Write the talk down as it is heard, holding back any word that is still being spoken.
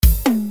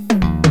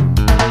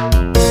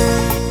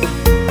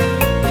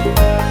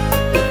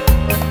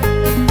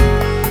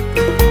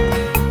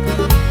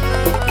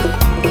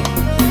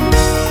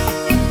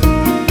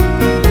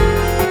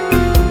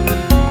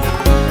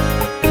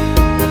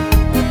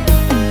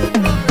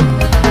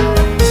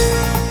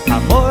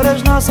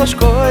nossas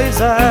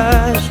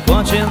coisas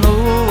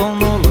continuam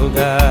no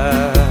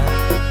lugar.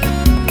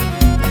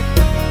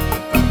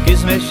 Não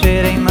quis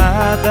mexer em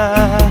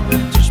nada,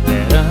 te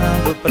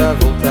esperando pra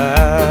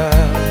voltar.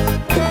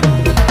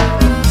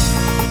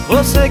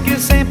 Você que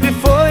sempre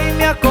foi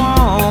minha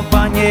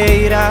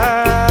companheira,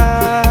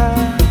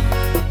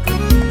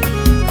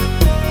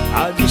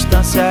 a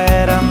distância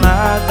era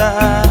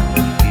nada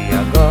e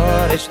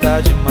agora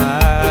está demais.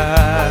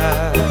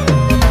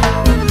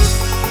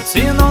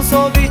 Se não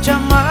soube te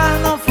amar,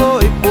 não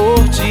foi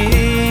por ti.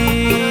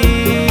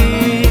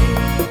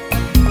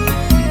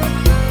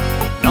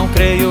 Não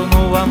creio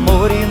no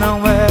amor e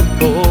não é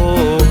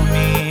por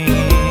mim.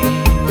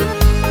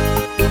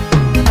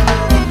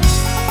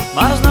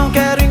 Mas não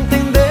quero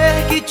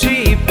entender que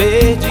te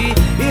perdi,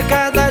 e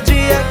cada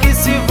dia que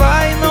se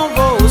vai não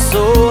vou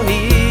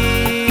sorrir.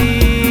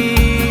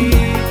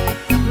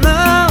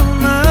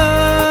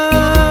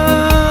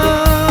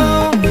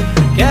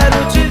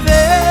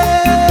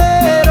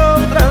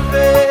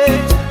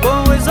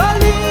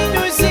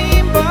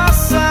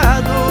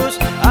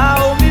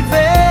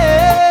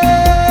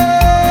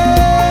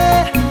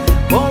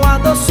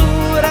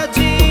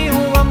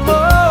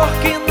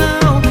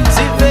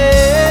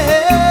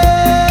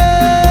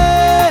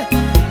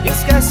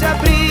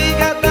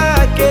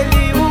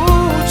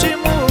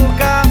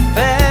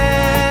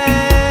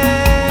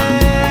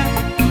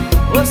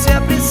 Você é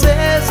a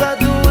princesa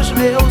dos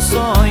meus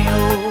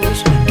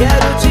sonhos.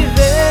 Quero te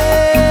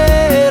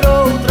ver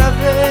outra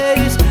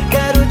vez,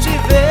 quero te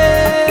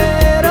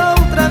ver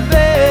outra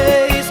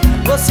vez.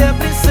 Você é a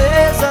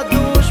princesa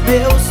dos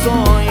meus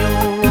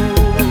sonhos.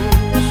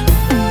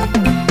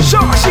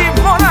 Jorge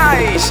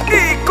Moraes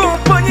e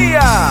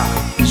companhia.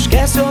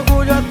 Esquece o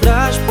orgulho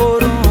atrás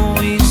por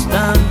um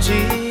instante,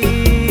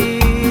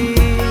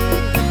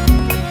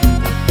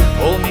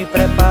 ou me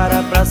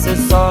prepara pra ser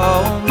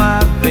só uma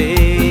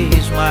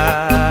vez mais.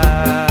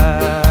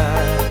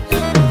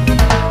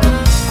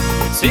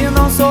 Se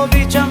não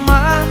soube te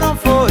amar, não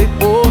foi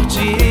por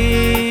ti.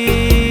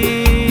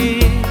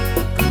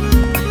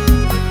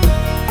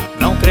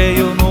 Não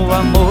creio no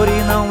amor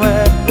e não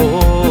é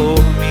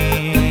por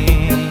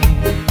mim.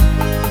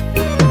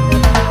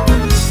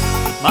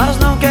 Mas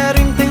não quero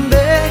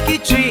entender que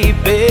te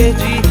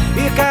perdi,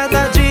 e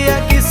cada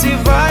dia que se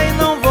vai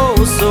não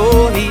vou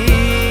sorrir.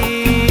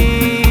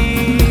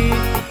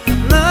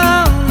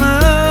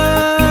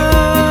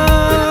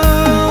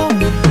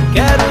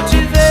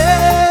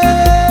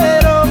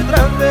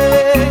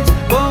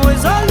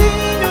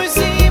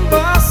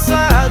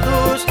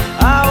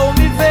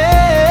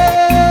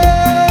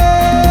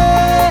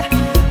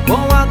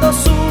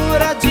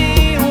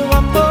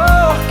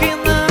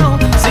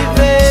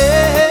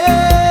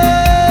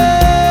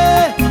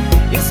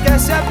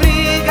 Esquece a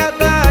briga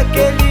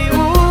daquele